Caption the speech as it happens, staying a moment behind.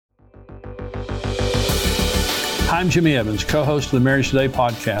I'm Jimmy Evans, co-host of the Marriage Today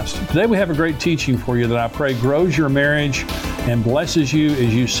podcast. Today we have a great teaching for you that I pray grows your marriage and blesses you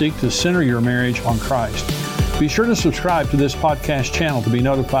as you seek to center your marriage on Christ. Be sure to subscribe to this podcast channel to be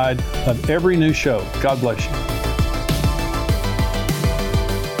notified of every new show. God bless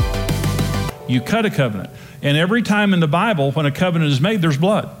you. You cut a covenant. And every time in the Bible, when a covenant is made, there's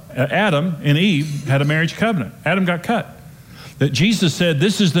blood. Adam and Eve had a marriage covenant. Adam got cut. That Jesus said,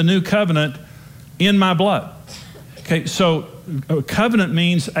 this is the new covenant in my blood. Okay, so a covenant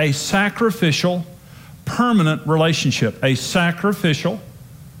means a sacrificial, permanent relationship. A sacrificial,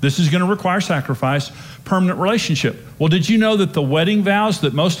 this is going to require sacrifice, permanent relationship. Well, did you know that the wedding vows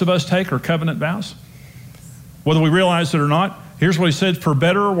that most of us take are covenant vows? Whether we realize it or not, here's what he said, for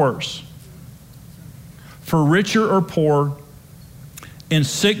better or worse, for richer or poor, in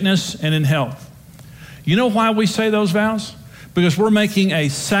sickness and in health. You know why we say those vows? Because we're making a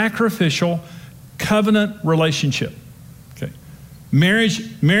sacrificial covenant relationship. Okay.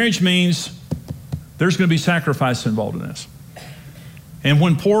 Marriage means there's going to be sacrifice involved in this. And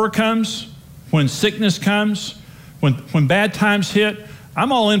when poor comes, when sickness comes, when bad times hit,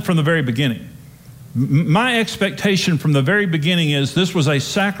 I'm all in from the very beginning. My expectation from the very beginning is this was a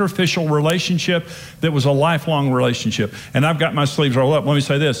sacrificial relationship that was a lifelong relationship. And I've got my sleeves rolled up. Let me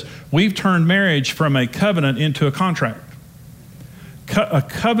say this. We've turned marriage from a covenant into a contract. A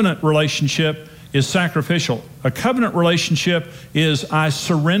covenant relationship is sacrificial. A covenant relationship is I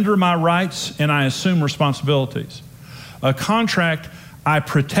surrender my rights and I assume responsibilities. A contract, I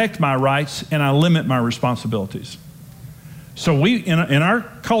protect my rights and I limit my responsibilities. So we, in our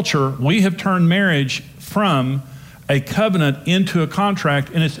culture, we have turned marriage from a covenant into a contract,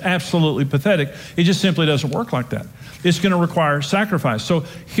 and it's absolutely pathetic. It just simply doesn't work like that. It's going to require sacrifice. So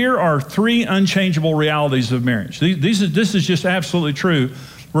here are three unchangeable realities of marriage. This is just absolutely true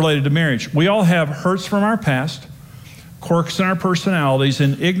related to marriage. We all have hurts from our past, quirks in our personalities,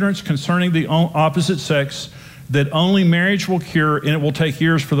 and ignorance concerning the opposite sex that only marriage will cure, and it will take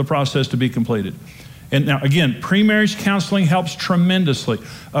years for the process to be completed. And now, again, pre-marriage counseling helps tremendously.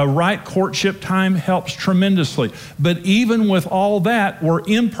 A right courtship time helps tremendously. But even with all that, we're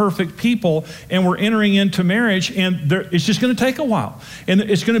imperfect people, and we're entering into marriage, and it's just going to take a while. And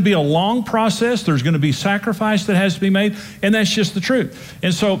it's going to be a long process. There's going to be sacrifice that has to be made, and that's just the truth.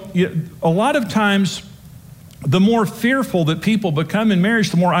 And so a lot of times, the more fearful that people become in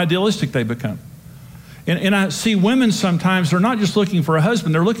marriage, the more idealistic they become. And I see women sometimes, they're not just looking for a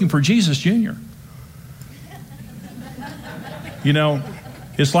husband, they're looking for Jesus Jr. You know,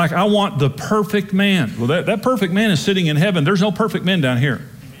 it's like, I want the perfect man. Well, that perfect man is sitting in heaven. There's no perfect men down here.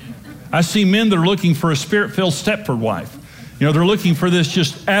 I see men that are looking for a spirit-filled Stepford wife. You know, they're looking for this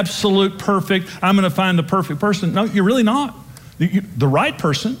just absolute perfect, I'm going to find the perfect person. No, you're really not. The right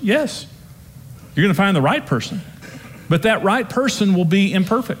person, yes. You're going to find the right person. But that right person will be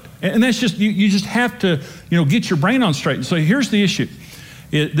imperfect. And that's just, you just have to, get your brain on straight. So here's the issue.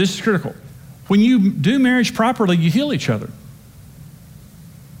 This is critical. When you do marriage properly, you heal each other.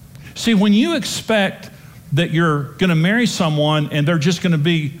 See, when you expect that you're going to marry someone and they're just going to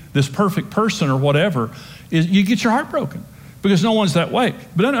be this perfect person or whatever, you get your heart broken because no one's that way.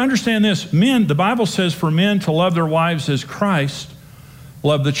 But understand this, men, the Bible says for men to love their wives as Christ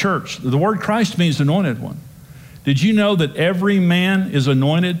loved the church. The word Christ means anointed one. Did you know that every man is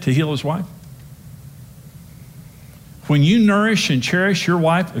anointed to heal his wife? When you nourish and cherish your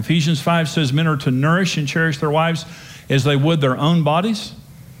wife, Ephesians 5 says men are to nourish and cherish their wives as they would their own bodies.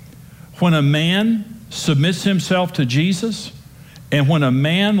 When a man submits himself to Jesus, and when a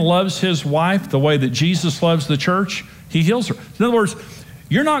man loves his wife the way that Jesus loves the church, he heals her. In other words,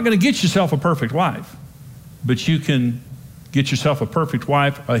 you're not going to get yourself a perfect wife, but you can get yourself a perfect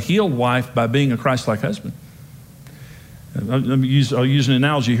wife, a healed wife, by being a Christ-like husband. I'll use an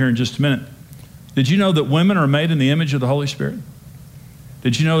analogy here in just a minute. Did you know that women are made in the image of the Holy Spirit?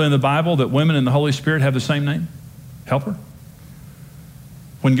 Did you know in the Bible that women and the Holy Spirit have the same name? Helper.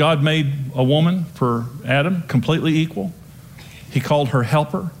 When God made a woman for Adam, completely equal, he called her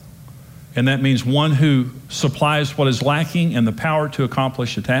helper. And that means one who supplies what is lacking and the power to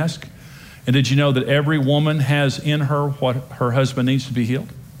accomplish a task. And did you know that every woman has in her what her husband needs to be healed?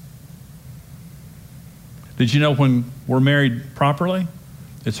 Did you know when we're married properly,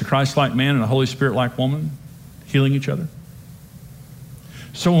 it's a Christ-like man and a Holy Spirit-like woman healing each other?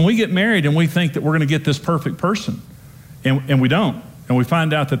 So when we get married and we think that we're going to get this perfect person, and we don't, and we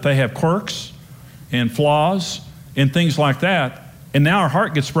find out that they have quirks and flaws and things like that, and now our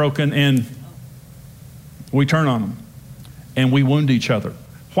heart gets broken and we turn on them and we wound each other.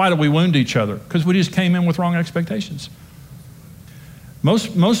 Why do we wound each other? Because we just came in with wrong expectations.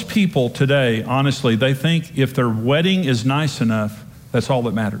 Most people today, honestly, they think if their wedding is nice enough, that's all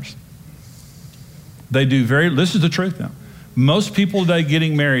that matters. This is the truth now. Most people today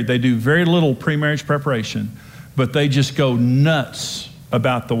getting married, they do very little pre-marriage preparation, but they just go nuts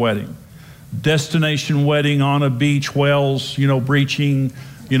about the wedding. Destination wedding on a beach, whales, breaching,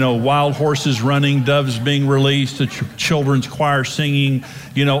 wild horses running, doves being released, a children's choir singing,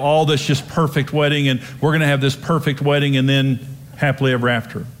 all this just perfect wedding, and we're going to have this perfect wedding and then happily ever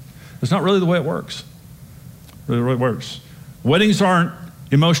after. It's not really the way it works. Really the way it works. Weddings aren't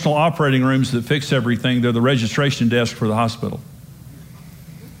emotional operating rooms that fix everything. They're the registration desk for the hospital.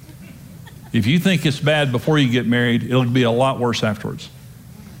 If you think it's bad before you get married, it'll be a lot worse afterwards.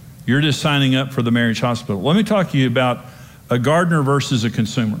 You're just signing up for the marriage hospital. Let me talk to you about a gardener versus a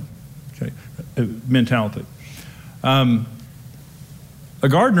consumer, mentality. A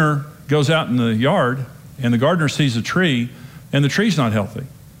gardener goes out in the yard, and the gardener sees a tree, and the tree's not healthy.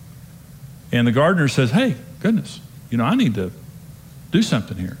 And the gardener says, hey, goodness, I need to do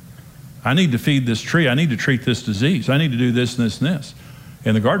something here. I need to feed this tree. I need to treat this disease. I need to do this and this and this.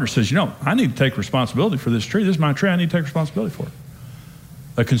 And the gardener says, I need to take responsibility for this tree. This is my tree. I need to take responsibility for it.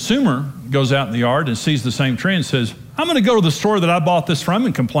 A consumer goes out in the yard and sees the same tree and says, I'm going to go to the store that I bought this from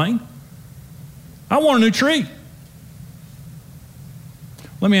and complain. I want a new tree.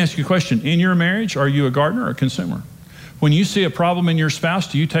 Let me ask you a question. In your marriage, are you a gardener or a consumer? When you see a problem in your spouse,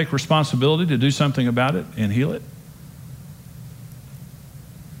 do you take responsibility to do something about it and heal it?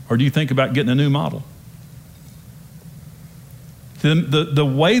 Or do you think about getting a new model? The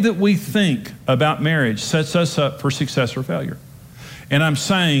way that we think about marriage sets us up for success or failure. And I'm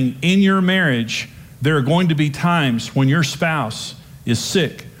saying in your marriage, there are going to be times when your spouse is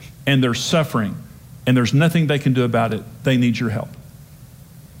sick and they're suffering and there's nothing they can do about it. They need your help.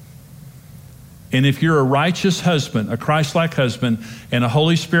 And if you're a righteous husband, a Christ-like husband, and a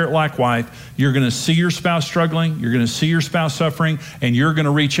Holy Spirit-like wife, you're going to see your spouse struggling, you're going to see your spouse suffering, and you're going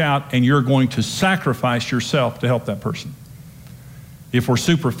to reach out and you're going to sacrifice yourself to help that person. If we're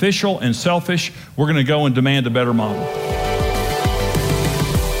superficial and selfish, we're going to go and demand a better model.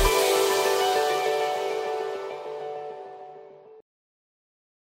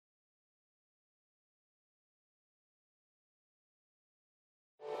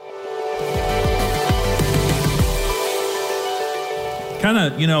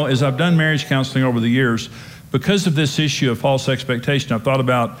 As I've done marriage counseling over the years, because of this issue of false expectation, I've thought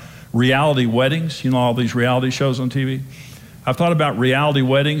about reality weddings, all these reality shows on TV. I've thought about reality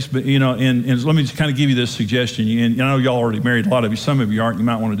weddings, but, and let me just kind of give you this suggestion. And I know y'all already married, a lot of you, some of you aren't, you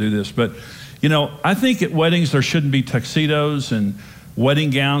might want to do this. But, I think at weddings there shouldn't be tuxedos and wedding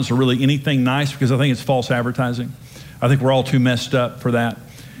gowns or really anything nice, because I think it's false advertising. I think we're all too messed up for that.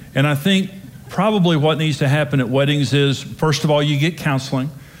 And I think probably what needs to happen at weddings is, first of all, you get counseling.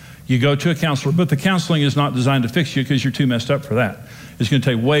 You go to a counselor, but the counseling is not designed to fix you because you're too messed up for that. It's going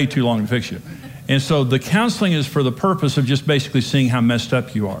to take way too long to fix you. And so the counseling is for the purpose of just basically seeing how messed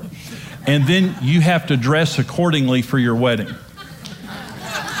up you are. And then you have to dress accordingly for your wedding.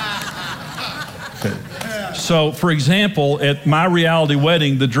 Okay. So, for example, at my reality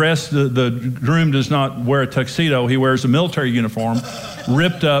wedding, the groom does not wear a tuxedo. He wears a military uniform,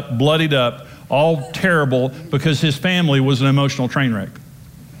 ripped up, bloodied up, all terrible because his family was an emotional train wreck.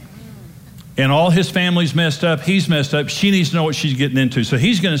 And all his family's messed up, he's messed up, she needs to know what she's getting into. So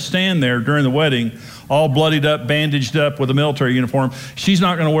he's going to stand there during the wedding, all bloodied up, bandaged up with a military uniform. She's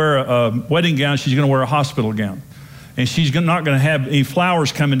not going to wear a wedding gown, she's going to wear a hospital gown. And she's not going to have any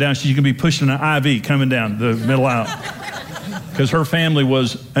flowers coming down, she's going to be pushing an IV coming down the middle aisle. Because her family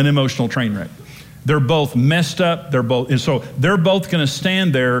was an emotional train wreck. They're both messed up, and so they're both going to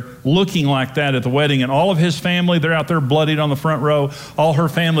stand there looking like that at the wedding, and all of his family, they're out there bloodied on the front row, all her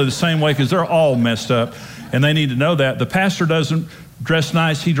family the same way, because they're all messed up, and they need to know that. The pastor doesn't dress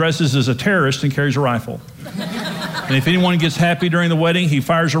nice, he dresses as a terrorist and carries a rifle. And if anyone gets happy during the wedding, he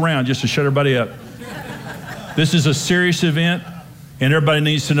fires a round just to shut everybody up. This is a serious event, and everybody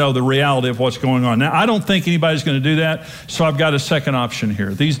needs to know the reality of what's going on. Now, I don't think anybody's going to do that, so I've got a second option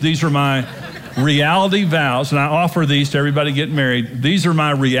here. These are my reality vows, and I offer these to everybody getting married. These are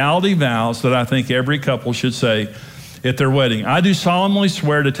my reality vows that I think every couple should say at their wedding. I do solemnly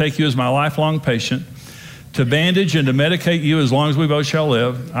swear to take you as my lifelong patient, to bandage and to medicate you as long as we both shall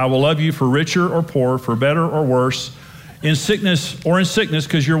live. I will love you for richer or poor, for better or worse, in sickness,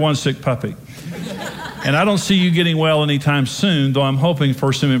 because you're one sick puppy. And I don't see you getting well anytime soon, though I'm hoping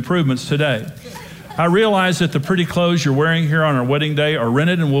for some improvements today. I realize that the pretty clothes you're wearing here on our wedding day are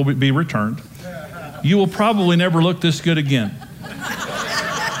rented and will be returned. You will probably never look this good again.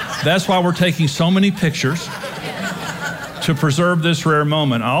 That's why we're taking so many pictures. to preserve this rare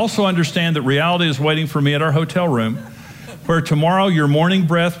moment. I also understand that reality is waiting for me at our hotel room, where tomorrow your morning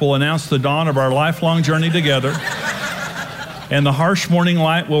breath will announce the dawn of our lifelong journey together, and the harsh morning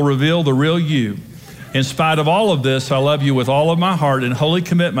light will reveal the real you. In spite of all of this, I love you with all of my heart and wholly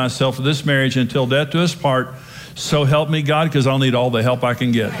commit myself to this marriage until death do us part. So help me God, because I'll need all the help I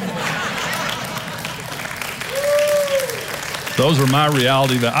can get. Those are my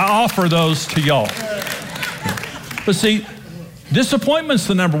reality. I offer those to y'all. But see, disappointment's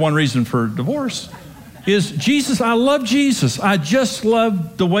the number one reason for divorce. Is Jesus, I love Jesus. I just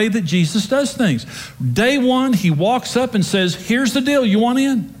love the way that Jesus does things. Day one, he walks up and says, here's the deal, you want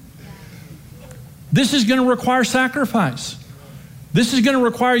in? This is going to require sacrifice. This is going to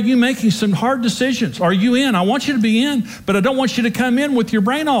require you making some hard decisions. Are you in? I want you to be in, but I don't want you to come in with your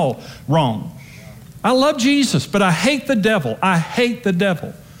brain all wrong. I love Jesus, but I hate the devil. I hate the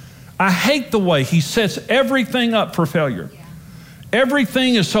devil. I hate the way he sets everything up for failure.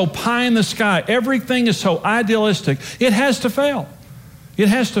 Everything is so pie in the sky. Everything is so idealistic. It has to fail. It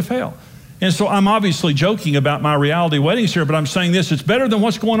has to fail. And so I'm obviously joking about my reality weddings here, but I'm saying this, it's better than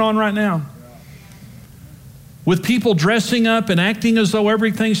what's going on right now. With people dressing up and acting as though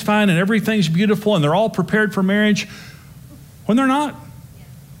everything's fine and everything's beautiful and they're all prepared for marriage when they're not.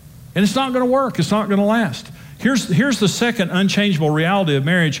 And it's not going to work. It's not going to last. Here's the second unchangeable reality of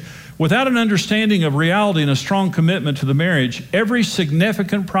marriage. Without an understanding of reality and a strong commitment to the marriage, every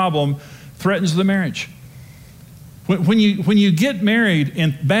significant problem threatens the marriage. When you get married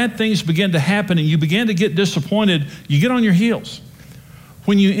and bad things begin to happen and you begin to get disappointed, you get on your heels.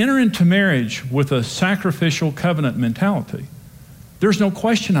 When you enter into marriage with a sacrificial covenant mentality, there's no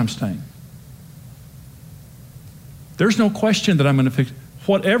question I'm staying. There's no question that I'm going to fix.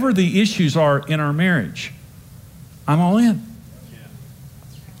 Whatever the issues are in our marriage, I'm all in.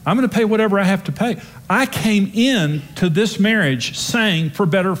 I'm going to pay whatever I have to pay. I came in to this marriage saying for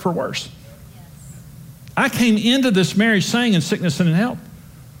better, for worse. I came into this marriage saying in sickness and in health.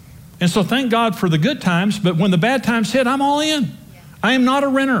 And so thank God for the good times, but when the bad times hit, I'm all in. I am not a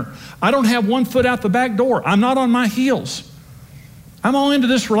renter. I don't have one foot out the back door. I'm not on my heels. I'm all into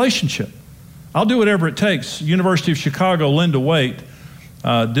this relationship. I'll do whatever it takes. University of Chicago, Linda Waite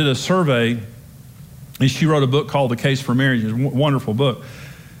did a survey, and she wrote a book called The Case for Marriage. It's a wonderful book.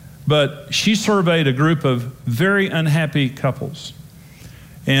 But she surveyed a group of very unhappy couples.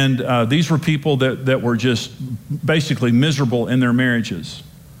 And these were people that were just basically miserable in their marriages.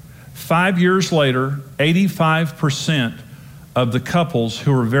 5 years later, 85% of the couples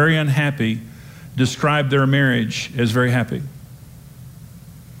who were very unhappy described their marriage as very happy.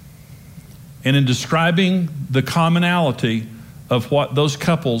 And in describing the commonality of what those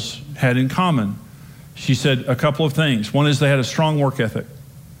couples had in common, she said a couple of things. One is they had a strong work ethic.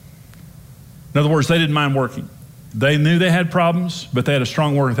 In other words, they didn't mind working. They knew they had problems, but they had a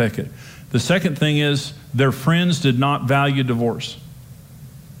strong work ethic. The second thing is their friends did not value divorce.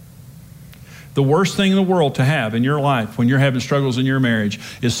 The worst thing in the world to have in your life when you're having struggles in your marriage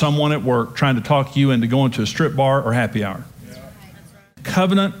is someone at work trying to talk you into going to a strip bar or happy hour. Yeah.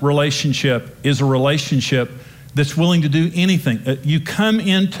 Covenant relationship is a relationship that's willing to do anything. You come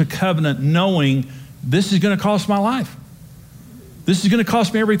into covenant knowing this is going to cost my life. This is going to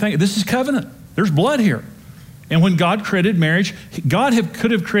cost me everything. This is covenant. There's blood here. And when God created marriage, God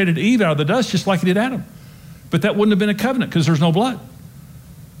could have created Eve out of the dust just like he did Adam. But that wouldn't have been a covenant because there's no blood.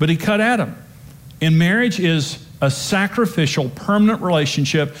 But he cut Adam. And marriage is a sacrificial, permanent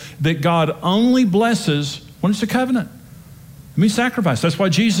relationship that God only blesses when it's a covenant. It means sacrifice. That's why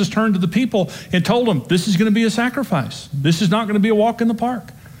Jesus turned to the people and told them, this is going to be a sacrifice. This is not going to be a walk in the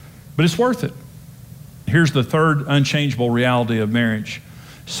park, but it's worth it. Here's the third unchangeable reality of marriage.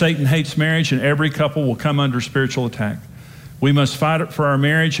 Satan hates marriage, and every couple will come under spiritual attack. We must fight it for our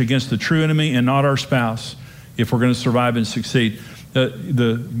marriage against the true enemy and not our spouse if we're going to survive and succeed. Here's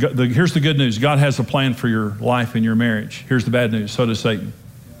the good news. God has a plan for your life and your marriage. Here's the bad news. So does Satan.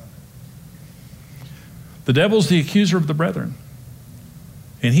 The devil's the accuser of the brethren.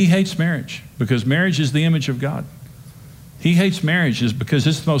 And he hates marriage because marriage is the image of God. He hates marriage because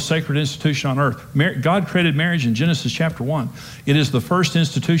it's the most sacred institution on earth. God created marriage in Genesis chapter 1. It is the first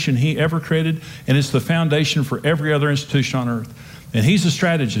institution he ever created, and it's the foundation for every other institution on earth. And he's a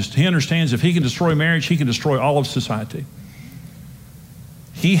strategist. He understands if he can destroy marriage, he can destroy all of society.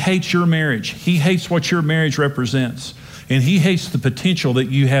 He hates your marriage. He hates what your marriage represents. And he hates the potential that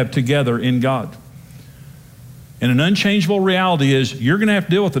you have together in God. And an unchangeable reality is you're going to have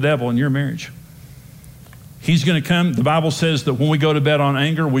to deal with the devil in your marriage. He's going to come. The Bible says that when we go to bed on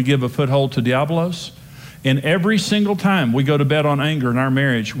anger, we give a foothold to Diabolos. And every single time we go to bed on anger in our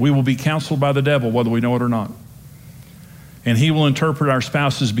marriage, we will be counseled by the devil, whether we know it or not. And he will interpret our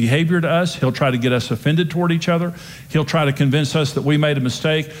spouse's behavior to us. He'll try to get us offended toward each other. He'll try to convince us that we made a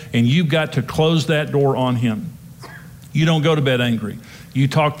mistake, and you've got to close that door on him. You don't go to bed angry. You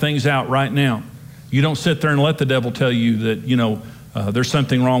talk things out right now. You don't sit there and let the devil tell you that, there's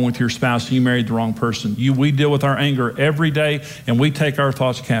something wrong with your spouse and you married the wrong person. We deal with our anger every day, and we take our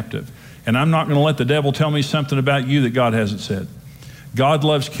thoughts captive. And I'm not going to let the devil tell me something about you that God hasn't said. God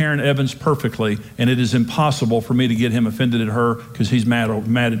loves Karen Evans perfectly, and it is impossible for me to get him offended at her because he's madly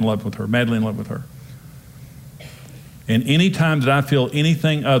in love with her. And any time that I feel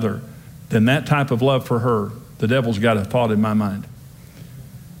anything other than that type of love for her, the devil's got a thought in my mind.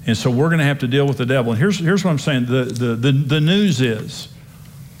 And so we're going to have to deal with the devil. And here's what I'm saying. The news is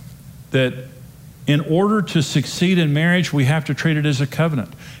that in order to succeed in marriage, we have to treat it as a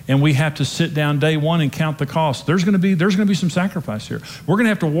covenant. And we have to sit down day one and count the cost. There's going to be some sacrifice here. We're going to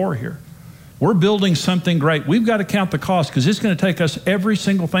have to war here. We're building something great. We've got to count the cost because it's going to take us every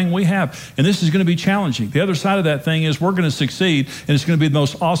single thing we have. And this is going to be challenging. The other side of that thing is we're going to succeed, and it's going to be the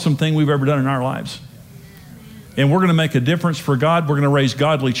most awesome thing we've ever done in our lives. And we're going to make a difference for God. We're going to raise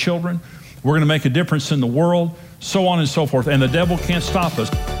godly children. We're going to make a difference in the world, so on and so forth. And the devil can't stop us.